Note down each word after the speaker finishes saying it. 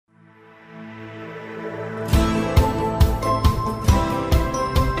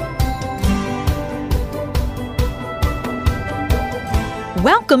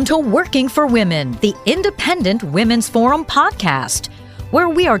Welcome to Working for Women, the Independent Women's Forum podcast, where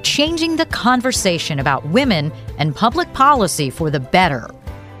we are changing the conversation about women and public policy for the better.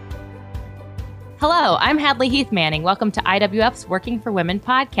 Hello, I'm Hadley Heath Manning. Welcome to IWF's Working for Women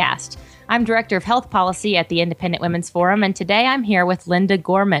podcast. I'm Director of Health Policy at the Independent Women's Forum, and today I'm here with Linda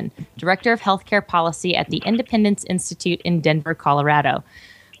Gorman, Director of Healthcare Policy at the Independence Institute in Denver, Colorado.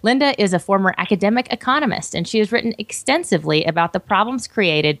 Linda is a former academic economist, and she has written extensively about the problems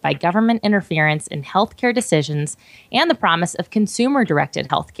created by government interference in healthcare decisions and the promise of consumer-directed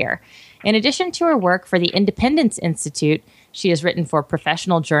healthcare. In addition to her work for the Independence Institute, she has written for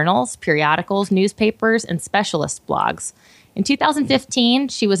professional journals, periodicals, newspapers, and specialist blogs. In 2015,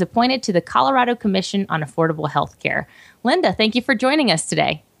 she was appointed to the Colorado Commission on Affordable Healthcare. Linda, thank you for joining us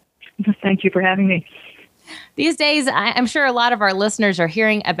today. Thank you for having me. These days, I'm sure a lot of our listeners are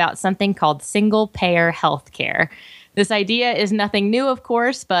hearing about something called single-payer healthcare. This idea is nothing new, of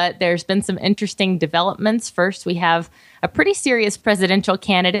course, but there's been some interesting developments. First, we have a pretty serious presidential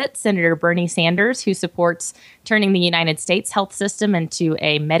candidate, Senator Bernie Sanders, who supports turning the United States health system into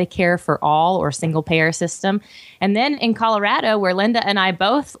a Medicare for all or single-payer system. And then in Colorado, where Linda and I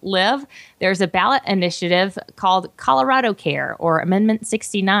both live, there's a ballot initiative called Colorado Care, or Amendment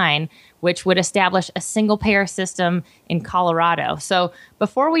 69, which would establish a single-payer system in Colorado. So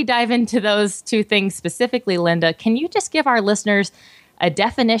before we dive into those two things specifically, Linda, can you just give our listeners a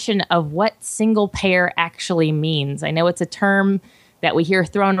definition of what single-payer actually means? I know it's a term that we hear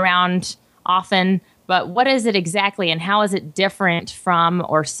thrown around often, but what is it exactly, and how is it different from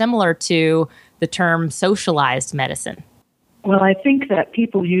or similar to the term socialized medicine? Well, I think that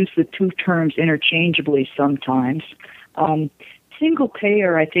people use the two terms interchangeably sometimes. Single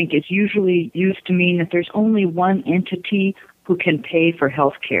payer, I think, is usually used to mean that there's only one entity who can pay for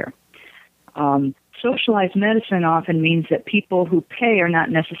health care. Socialized medicine often means that people who pay are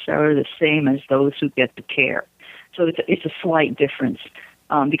not necessarily the same as those who get the care. So it's a slight difference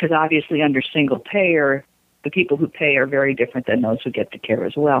because obviously under single payer, the people who pay are very different than those who get the care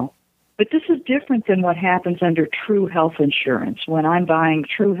as well. But this is different than what happens under true health insurance. When I'm buying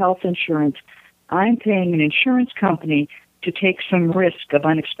true health insurance, I'm paying an insurance company to take some risk of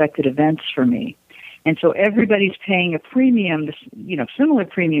unexpected events for me. And so everybody's paying a premium, similar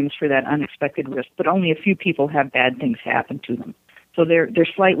premiums for that unexpected risk, but only a few people have bad things happen to them. So they're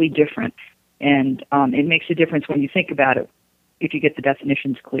slightly different, and it makes a difference when you think about it, if you get the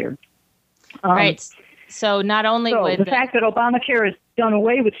definitions clear. Right. So not only would the fact that Obamacare has done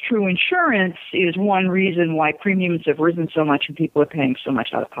away with true insurance is one reason why premiums have risen so much and people are paying so much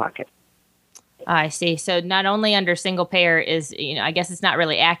out of pocket. I see. So not only under single payer is, I guess it's not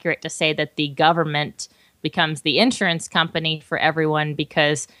really accurate to say that the government becomes the insurance company for everyone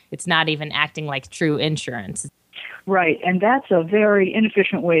because it's not even acting like true insurance. Right. And that's a very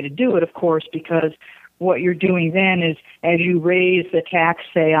inefficient way to do it, of course, because what you're doing then is as you raise the tax,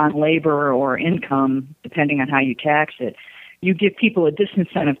 say, on labor or income, depending on how you tax it, you give people a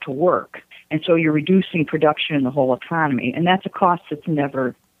disincentive to work. And so you're reducing production in the whole economy. And that's a cost that's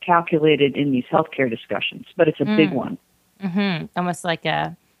never calculated in these healthcare discussions, but it's a big one. Mm-hmm. Almost like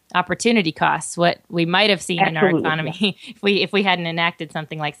a opportunity cost, what we might have seen Absolutely, in our economy if we hadn't enacted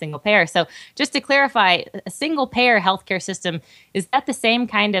something like single payer. So just to clarify, a single payer healthcare system, is that the same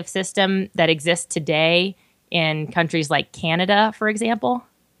kind of system that exists today in countries like Canada, for example?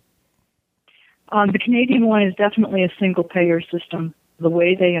 The Canadian one is definitely a single payer system. The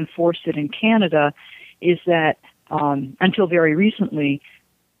way they enforce it in Canada is that until very recently,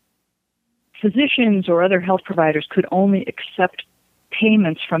 physicians or other health providers could only accept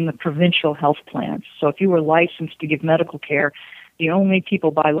payments from the provincial health plans. So if you were licensed to give medical care, the only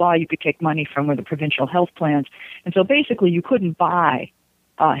people by law you could take money from were the provincial health plans. And so basically you couldn't buy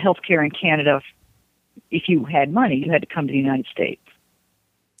health care in Canada if you had money. You had to come to the United States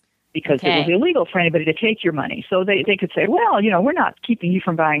because it was illegal for anybody to take your money. So they could say, well, we're not keeping you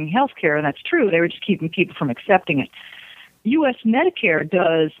from buying health care, and that's true. They were just keeping people from accepting it. U.S. Medicare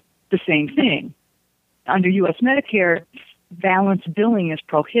does the same thing. Under U.S. Medicare, balance billing is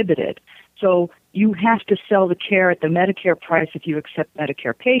prohibited. So you have to sell the care at the Medicare price if you accept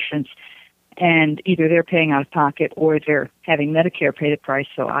Medicare patients, and either they're paying out of pocket or they're having Medicare pay the price,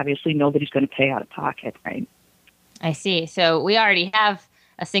 so obviously nobody's going to pay out of pocket, right? I see. So we already have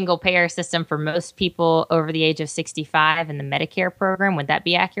a single-payer system for most people over the age of 65 in the Medicare program. Would that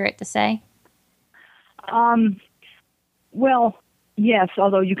be accurate to say? Well, yes,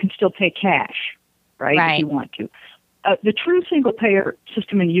 although you can still pay cash, right. If you want to. The true single-payer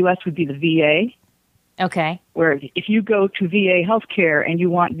system in the U.S. would be the VA. Okay. Where if you go to VA healthcare and you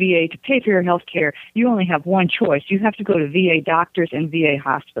want VA to pay for your healthcare, you only have one choice. You have to go to VA doctors and VA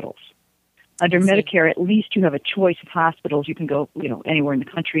hospitals. Under Medicare, at least you have a choice of hospitals. You can go, anywhere in the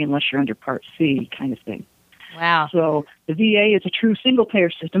country unless you're under Part C kind of thing. Wow. So the VA is a true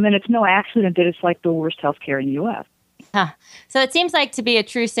single-payer system, and it's no accident that it's like the worst healthcare in the U.S. Huh. So it seems like to be a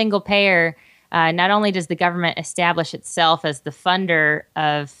true single payer, not only does the government establish itself as the funder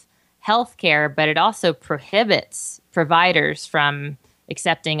of healthcare, but it also prohibits providers from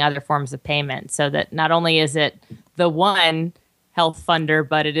accepting other forms of payment. So that not only is it the one health funder,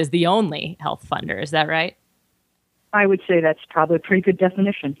 but it is the only health funder. Is that right? I would say that's probably a pretty good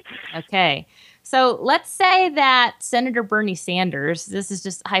definition. Okay. So let's say that Senator Bernie Sanders, this is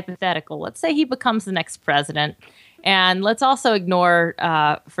just hypothetical, let's say he becomes the next president. And let's also ignore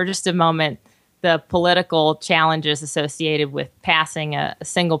for just a moment the political challenges associated with passing a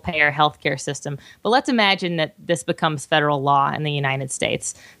single-payer healthcare system. But let's imagine that this becomes federal law in the United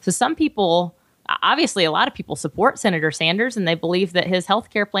States. So some people, obviously a lot of people support Senator Sanders, and they believe that his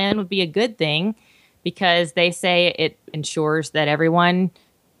healthcare plan would be a good thing because they say it ensures that everyone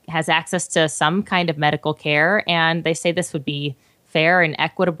has access to some kind of medical care, and they say this would be fair and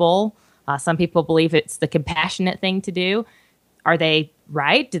equitable. Some people believe it's the compassionate thing to do. Are they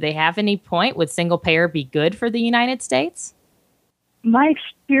right? Do they have any point? Would single payer be good for the United States? My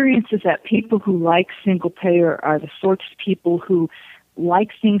experience is that people who like single payer are the sorts of people who like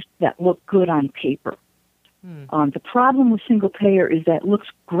things that look good on paper. The problem with single payer is that it looks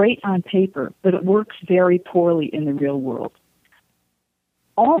great on paper, but it works very poorly in the real world.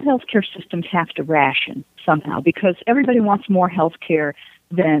 All healthcare systems have to ration somehow because everybody wants more healthcare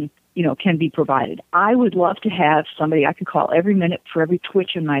than can be provided. I would love to have somebody I could call every minute for every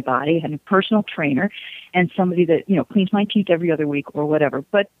twitch in my body, and a personal trainer, and somebody that, cleans my teeth every other week or whatever.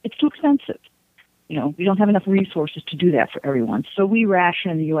 But it's too expensive. We don't have enough resources to do that for everyone. So we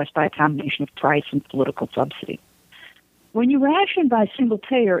ration in the U.S. by a combination of price and political subsidy. When you ration by single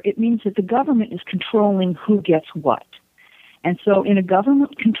payer, it means that the government is controlling who gets what. And so in a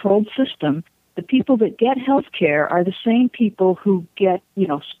government-controlled system, the people that get health care are the same people who get,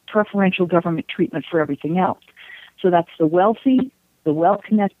 preferential government treatment for everything else. So that's the wealthy, the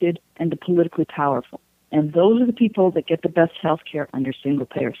well-connected, and the politically powerful. And those are the people that get the best health care under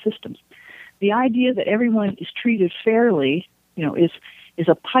single-payer systems. The idea that everyone is treated fairly, is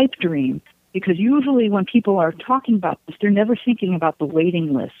a pipe dream, because usually when people are talking about this, they're never thinking about the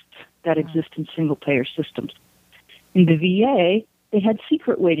waiting lists that exist in single-payer systems. In the VA, they had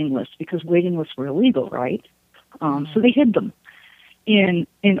secret waiting lists because waiting lists were illegal, right? So they hid them. In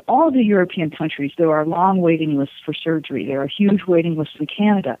all the European countries, there are long waiting lists for surgery. There are huge waiting lists in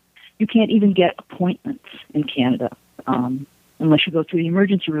Canada. You can't even get appointments in Canada unless you go to the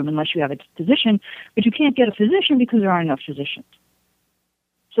emergency room, unless you have a physician. But you can't get a physician because there aren't enough physicians.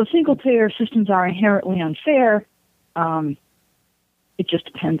 So single-payer systems are inherently unfair. It just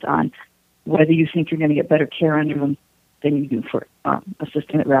depends on whether you think you're going to get better care under them than you do for a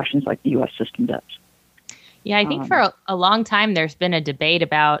system that rations like the U.S. system does. Yeah, I think for a long time there's been a debate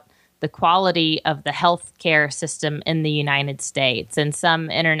about the quality of the healthcare system in the United States. And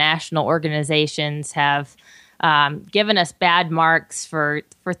some international organizations have given us bad marks for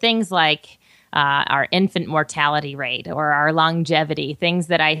things like our infant mortality rate or our longevity, things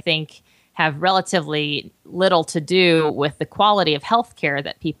that I think have relatively little to do with the quality of healthcare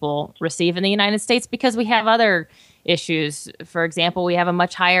that people receive in the United States because we have other issues. For example, we have a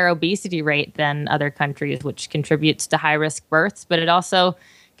much higher obesity rate than other countries, which contributes to high-risk births, but it also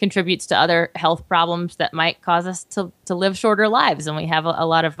contributes to other health problems that might cause us to live shorter lives. And we have a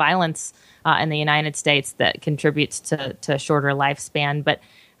lot of violence in the United States that contributes to a shorter lifespan. But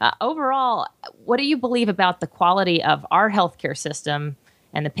overall, what do you believe about the quality of our healthcare system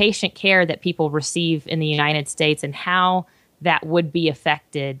and the patient care that people receive in the United States and how that would be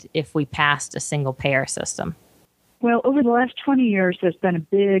affected if we passed a single-payer system? Well, over the last 20 years, there's been a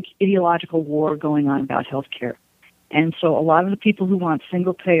big ideological war going on about healthcare. And so a lot of the people who want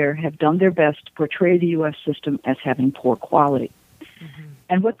single payer have done their best to portray the U.S. system as having poor quality. Mm-hmm.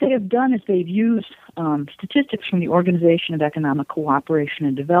 And what they have done is they've used statistics from the Organization of Economic Cooperation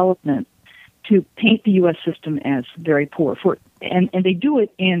and Development to paint the U.S. system as very poor. And they do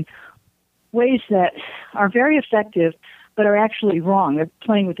it in ways that are very effective but are actually wrong. They're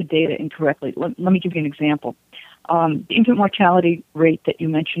playing with the data incorrectly. Let me give you an example. The infant mortality rate that you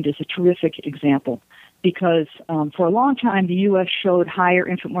mentioned is a terrific example because for a long time the U.S. showed higher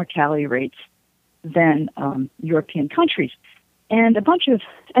infant mortality rates than European countries. And a bunch of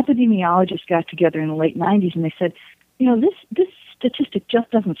epidemiologists got together in the late 90s and they said, this statistic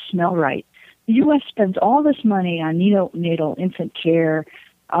just doesn't smell right. the U.S. spends all this money on neonatal infant care.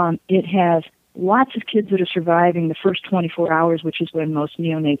 It has lots of kids that are surviving the first 24 hours, which is when most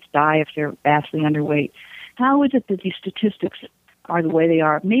neonates die if they're vastly underweight. How is it that these statistics are the way they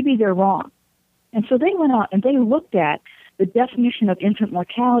are? Maybe they're wrong. And so they went out and they looked at the definition of infant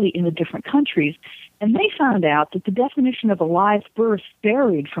mortality in the different countries, and they found out that the definition of a live birth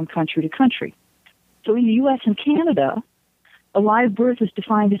varied from country to country. So in the U.S. and Canada, a live birth is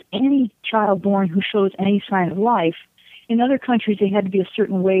defined as any child born who shows any sign of life. In other countries, they had to be a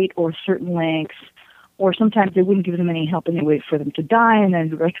certain weight or certain length, or sometimes they wouldn't give them any help and they wait for them to die and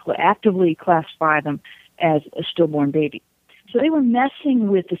then actively classify them as a stillborn baby. So they were messing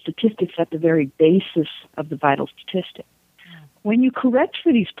with the statistics at the very basis of the vital statistic. When you correct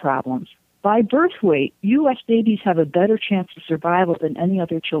for these problems, by birth weight, U.S. babies have a better chance of survival than any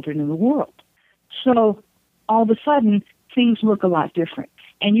other children in the world. So all of a sudden, things look a lot different.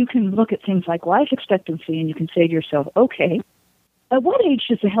 And you can look at things like life expectancy and you can say to yourself, okay, at what age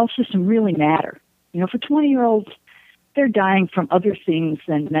does the health system really matter? For 20-year-olds, they're dying from other things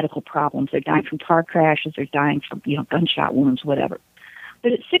than medical problems. They're dying from car crashes. They're dying from, gunshot wounds, whatever.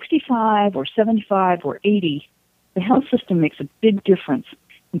 But at 65 or 75 or 80, the health system makes a big difference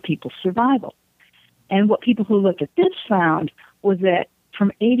in people's survival. And what people who looked at this found was that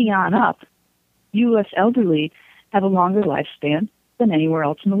from 80 on up, U.S. elderly have a longer lifespan than anywhere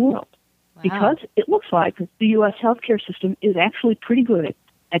else in the world. Wow. Because it looks like the U.S. healthcare system is actually pretty good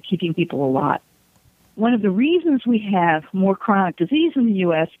at keeping people alive. One of the reasons we have more chronic disease in the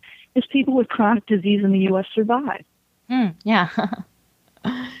U.S. is people with chronic disease in the U.S. survive. Yeah.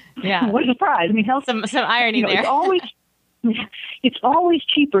 Yeah. What a surprise. I mean, some irony there. It's always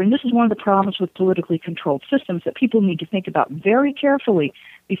cheaper, and this is one of the problems with politically controlled systems that people need to think about very carefully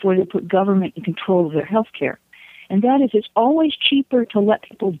before they put government in control of their health care. And that is, it's always cheaper to let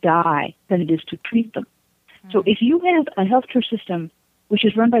people die than it is to treat them. So if you have a healthcare system which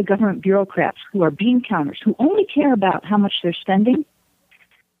is run by government bureaucrats who are bean counters, who only care about how much they're spending,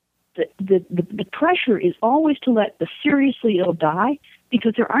 the pressure is always to let the seriously ill die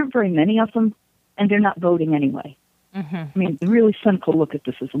because there aren't very many of them, and they're not voting anyway. Mm-hmm. I mean, the really cynical look at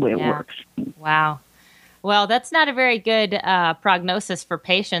this is the way it works. Wow. Well, that's not a very good prognosis for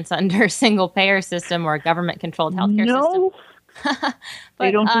patients under a single-payer system or a government-controlled healthcare system. No,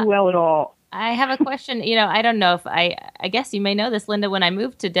 they don't do well at all. I have a question. I don't know if I guess you may know this, Linda. When I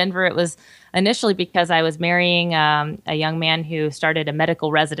moved to Denver, it was initially because I was marrying a young man who started a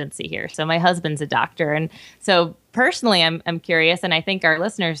medical residency here. So my husband's a doctor. And so personally, I'm curious, and I think our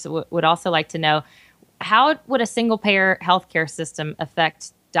listeners would also like to know, how would a single-payer healthcare system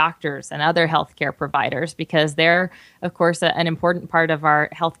affect doctors and other healthcare providers? Because they're, of course, an important part of our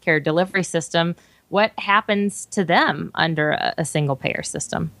healthcare delivery system. What happens to them under a single-payer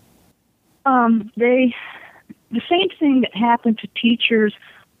system? The same thing that happened to teachers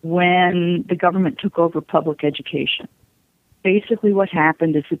when the government took over public education. Basically what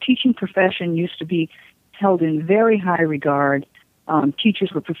happened is the teaching profession used to be held in very high regard.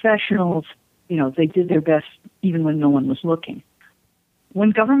 Teachers were professionals. They did their best even when no one was looking. When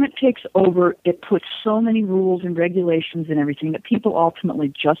government takes over, it puts so many rules and regulations and everything that people ultimately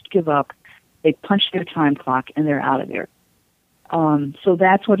just give up. They punch their time clock and they're out of there. So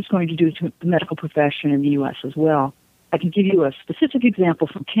that's what it's going to do to the medical profession in the U.S. as well. I can give you a specific example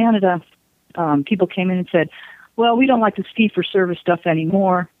from Canada. People came in and said, well, we don't like this fee-for-service stuff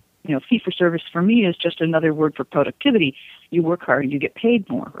anymore. Fee-for-service for me is just another word for productivity. You work hard, you get paid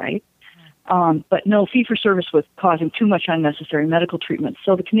more, right? But no, fee-for-service was causing too much unnecessary medical treatment.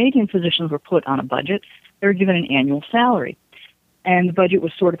 So the Canadian physicians were put on a budget. They were given an annual salary. And the budget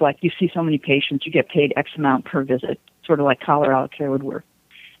was sort of like, you see so many patients, you get paid X amount per visit, sort of like Colorado Care would work.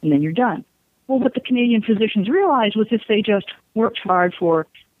 And then you're done. Well, what the Canadian physicians realized was if they just worked hard for,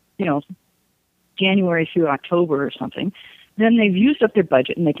 January through October or something, then they've used up their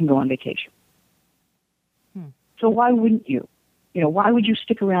budget and they can go on vacation. So why wouldn't you? Why would you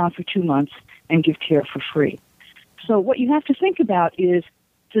stick around for 2 months and give care for free? So what you have to think about is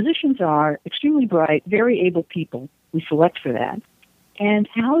physicians are extremely bright, very able people. We select for that. And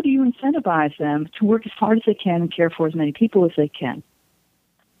how do you incentivize them to work as hard as they can and care for as many people as they can?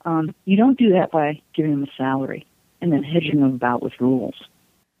 You don't do that by giving them a salary and then hedging them about with rules.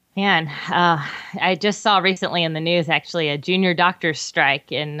 Man, I just saw recently in the news, actually, a junior doctor's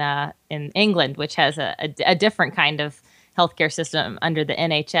strike in England, which has a different kind of healthcare system under the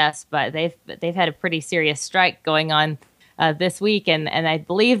NHS, but they've had a pretty serious strike going on this week, and I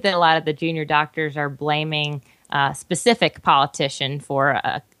believe that a lot of the junior doctors are blaming specific politician for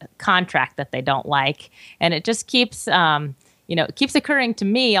a contract that they don't like, and it just keeps it keeps occurring to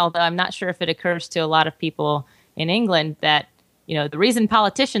me, although I'm not sure if it occurs to a lot of people in England, that, the reason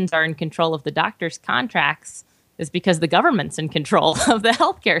politicians are in control of the doctors' contracts is because the government's in control of the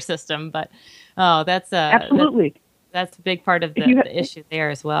healthcare system. But, absolutely. That's a big part of the issue there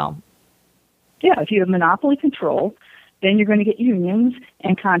as well. Yeah, if you have monopoly control, then you're going to get unions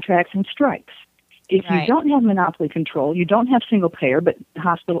and contracts and strikes. If you don't have monopoly control, you don't have single payer, but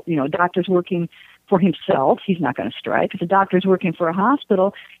hospital, doctor's working for himself, he's not going to strike. If a doctor's working for a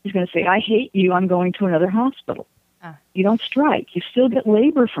hospital, he's going to say, I hate you, I'm going to another hospital. You don't strike. You still get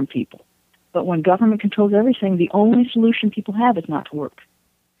labor from people. But when government controls everything, the only solution people have is not to work.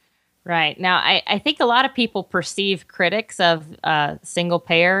 Right. Now, I think a lot of people perceive critics of single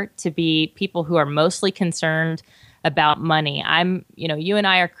payer to be people who are mostly concerned about money. You and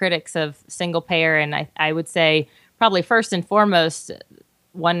I are critics of single payer, and I would say probably first and foremost,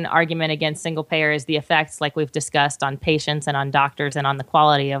 one argument against single payer is the effects, like we've discussed, on patients and on doctors and on the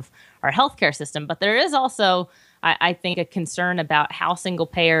quality of our healthcare system. But there is also, I think, a concern about how single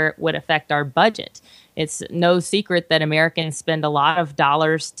payer would affect our budget. It's no secret that Americans spend a lot of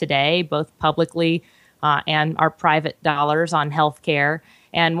dollars today, both publicly and our private dollars, on healthcare.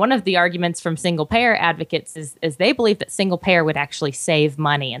 And one of the arguments from single payer advocates is they believe that single payer would actually save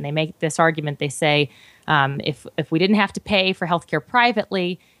money. And they make this argument. They say, if we didn't have to pay for healthcare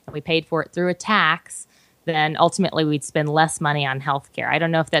privately and we paid for it through a tax, then ultimately we'd spend less money on healthcare. I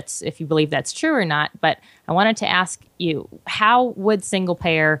don't know if you believe that's true or not, but I wanted to ask you, how would single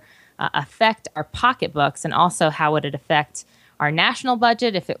payer affect our pocketbooks, and also how would it affect our national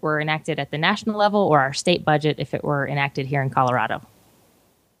budget if it were enacted at the national level, or our state budget if it were enacted here in Colorado?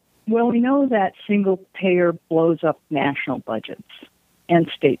 Well, we know that single payer blows up national budgets and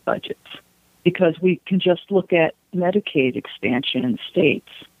state budgets, because we can just look at Medicaid expansion in states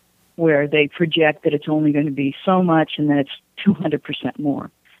where they project that it's only going to be so much and then it's 200%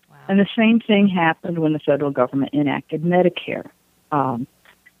 more. Wow. And the same thing happened when the federal government enacted Medicare.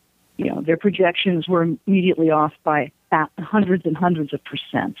 Their projections were immediately off by hundreds and hundreds of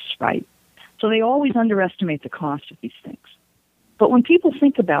percents, right? So they always underestimate the cost of these things. But when people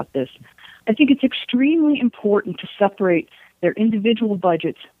think about this, I think it's extremely important to separate their individual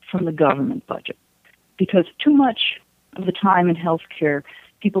budgets from the government budget, because too much of the time in healthcare,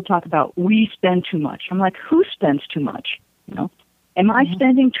 people talk about, we spend too much. I'm like, who spends too much? Am I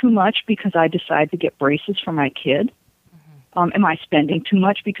spending too much because I decide to get braces for my kid? Am I spending too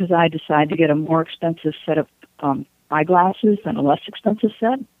much because I decide to get a more expensive set of eyeglasses and a less expensive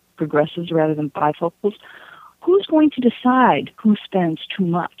set, progressives rather than bifocals? Who's going to decide who spends too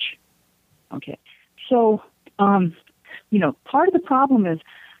much? Okay, so, part of the problem is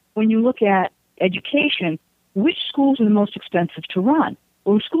when you look at education, which schools are the most expensive to run?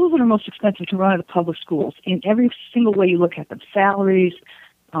 Well, the schools that are most expensive to run are the public schools in every single way you look at them: salaries,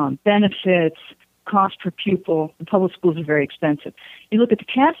 benefits, cost per pupil. The public schools are very expensive. You look at the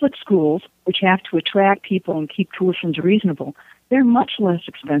Catholic schools, which have to attract people and keep tuitions reasonable, they're much less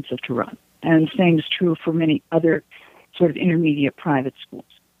expensive to run. And the same is true for many other sort of intermediate private schools.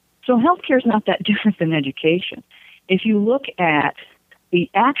 So healthcare is not that different than education. If you look at the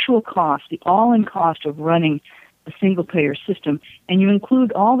actual cost, the all-in cost of running a single-payer system, and you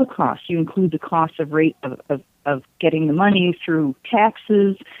include all the costs, you include the cost of getting the money through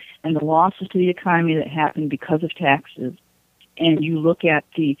taxes and the losses to the economy that happen because of taxes, and you look at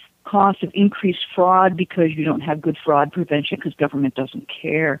the cost of increased fraud because you don't have good fraud prevention because government doesn't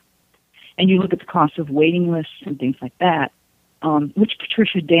care, and you look at the cost of waiting lists and things like that, which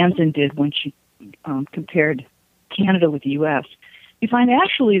Patricia Danzin did when she compared Canada with the U.S., you find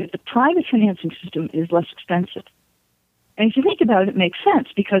actually that the private financing system is less expensive. And if you think about it, it makes sense,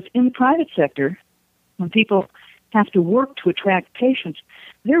 because in the private sector, when people have to work to attract patients,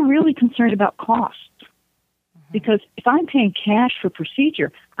 they're really concerned about costs. Because if I'm paying cash for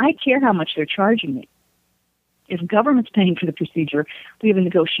procedure, I care how much they're charging me. If government's paying for the procedure, we have a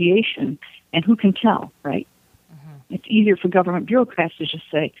negotiation, and who can tell, right? It's easier for government bureaucrats to just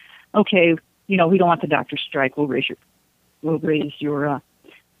say, okay, we don't want the doctor's strike, we'll raise your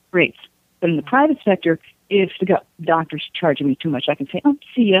rates. But in the private sector, if the doctor's charging me too much, I can say,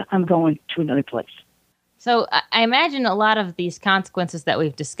 see ya, I'm going to another place. So I imagine a lot of these consequences that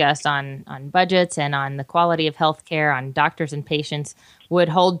we've discussed on budgets and on the quality of healthcare, on doctors and patients, would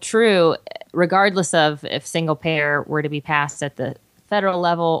hold true regardless of if single payer were to be passed at the federal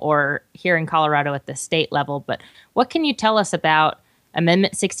level or here in Colorado at the state level. But what can you tell us about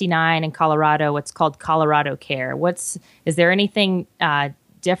Amendment 69 in Colorado, what's called Colorado Care? Is there anything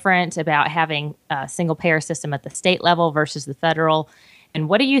different about having a single payer system at the state level versus the federal? And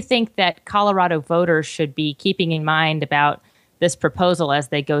what do you think that Colorado voters should be keeping in mind about this proposal as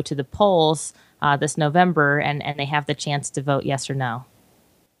they go to the polls this November and they have the chance to vote yes or no?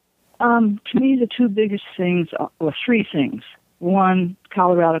 To me, the two biggest things, or three things. One,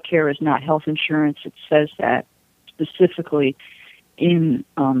 Colorado Care is not health insurance. It says that specifically in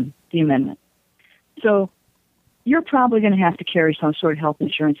the amendment. So you're probably going to have to carry some sort of health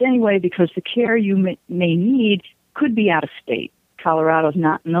insurance anyway, because the care you may need could be out of state. Colorado is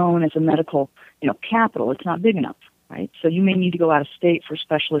not known as a medical, capital. It's not big enough, right? So you may need to go out of state for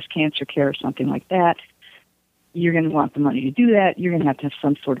specialist cancer care or something like that. You're going to want the money to do that. You're going to have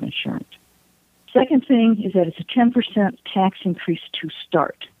some sort of insurance. Second thing is that it's a 10% tax increase to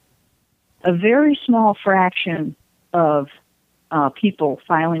start. A very small fraction of people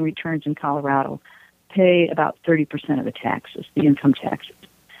filing returns in Colorado pay about 30% of the taxes, the income taxes.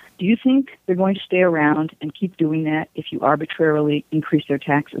 Do you think they're going to stay around and keep doing that if you arbitrarily increase their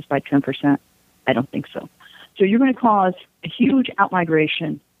taxes by 10%? I don't think so. So you're going to cause a huge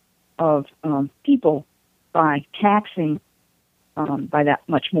outmigration of people by taxing by that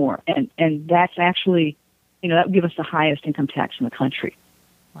much more. And that's actually, that would give us the highest income tax in the country.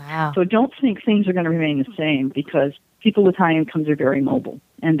 Wow. So don't think things are going to remain the same, because people with high incomes are very mobile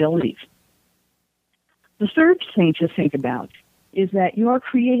and they'll leave. The third thing to think about is that you are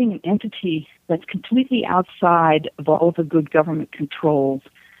creating an entity that's completely outside of all the good government controls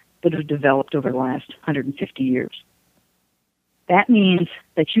that have developed over the last 150 years. That means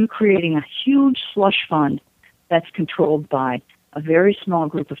that you're creating a huge slush fund that's controlled by a very small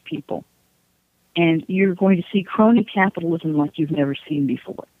group of people. And you're going to see crony capitalism like you've never seen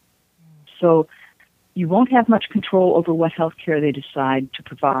before. So you won't have much control over what health care they decide to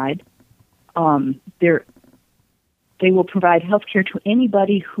provide. They will provide health care to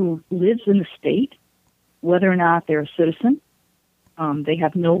anybody who lives in the state, whether or not they're a citizen. They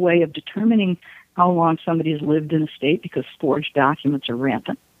have no way of determining how long somebody has lived in the state, because forged documents are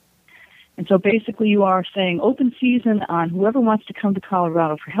rampant. And so basically you are saying open season on whoever wants to come to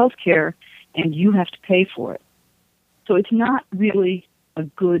Colorado for health care, and you have to pay for it. So it's not really a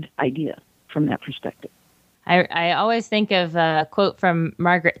good idea from that perspective. I always think of a quote from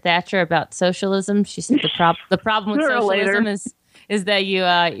Margaret Thatcher about socialism. She said the problem with socialism is that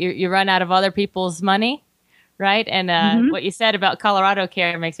you run out of other people's money, right? And what you said about Colorado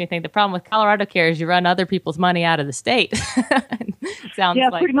Care makes me think the problem with Colorado Care is you run other people's money out of the state. Sounds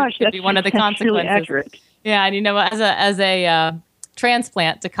like pretty much. Could be one of the consequences. Really accurate. Yeah, and as a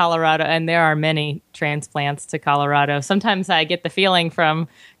transplant to Colorado, and there are many transplants to Colorado, sometimes I get the feeling from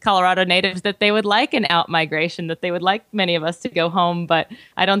Colorado natives that they would like an out-migration, that they would like many of us to go home, but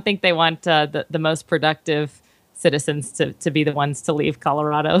I don't think they want the most productive citizens to be the ones to leave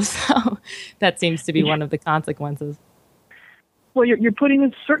Colorado. So that seems to be one of the consequences. Well, you're putting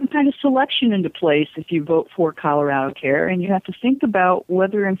a certain kind of selection into place if you vote for Colorado Care, and you have to think about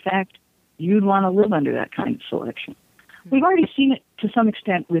whether, in fact, you'd want to live under that kind of selection. We've already seen it to some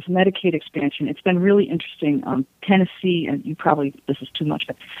extent with Medicaid expansion. It's been really interesting. Tennessee, and this is too much,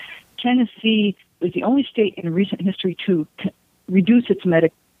 but Tennessee was the only state in recent history to reduce its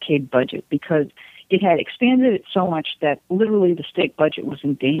Medicaid budget, because it had expanded it so much that literally the state budget was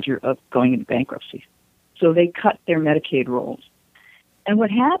in danger of going into bankruptcy. So they cut their Medicaid rolls. And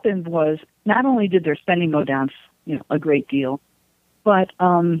what happened was, not only did their spending go down, a great deal, but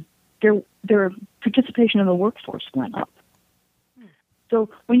their participation in the workforce went up. So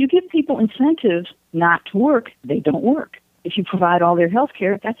when you give people incentives not to work, they don't work. If you provide all their health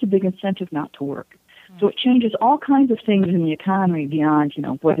care, that's a big incentive not to work. So it changes all kinds of things in the economy beyond,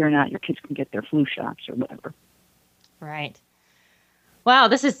 whether or not your kids can get their flu shots or whatever. Right. Wow,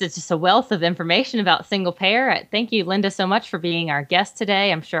 this is just a wealth of information about single payer. Thank you, Linda, so much for being our guest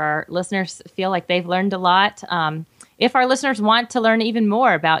today. I'm sure our listeners feel like they've learned a lot. If our listeners want to learn even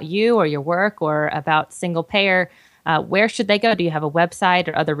more about you or your work or about single payer, where should they go? Do you have a website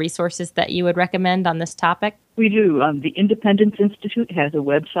or other resources that you would recommend on this topic? We do. The Independence Institute has a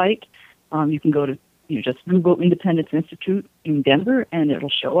website. You can go to just Google Independence Institute in Denver, and it'll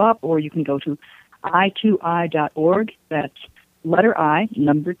show up. Or you can go to i2i.org. That's letter I,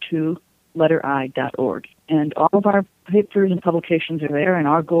 number 2, letter I.org. And all of our papers and publications are there, and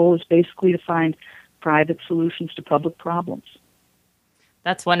our goal is basically to find private solutions to public problems.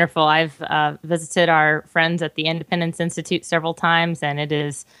 That's wonderful. I've visited our friends at the Independence Institute several times, and it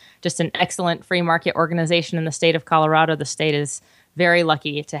is just an excellent free market organization in the state of Colorado. The state is very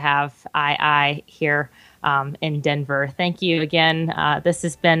lucky to have II here in Denver. Thank you again. This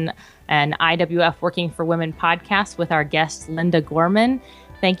has been an IWF Working for Women podcast with our guest, Linda Gorman.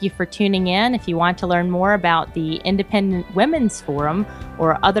 Thank you for tuning in. If you want to learn more about the Independent Women's Forum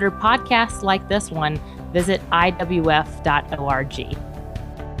or other podcasts like this one, visit IWF.org.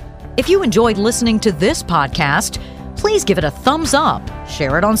 If you enjoyed listening to this podcast, please give it a thumbs up,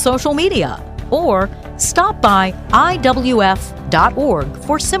 share it on social media, or stop by IWF.org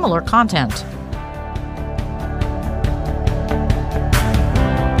for similar content.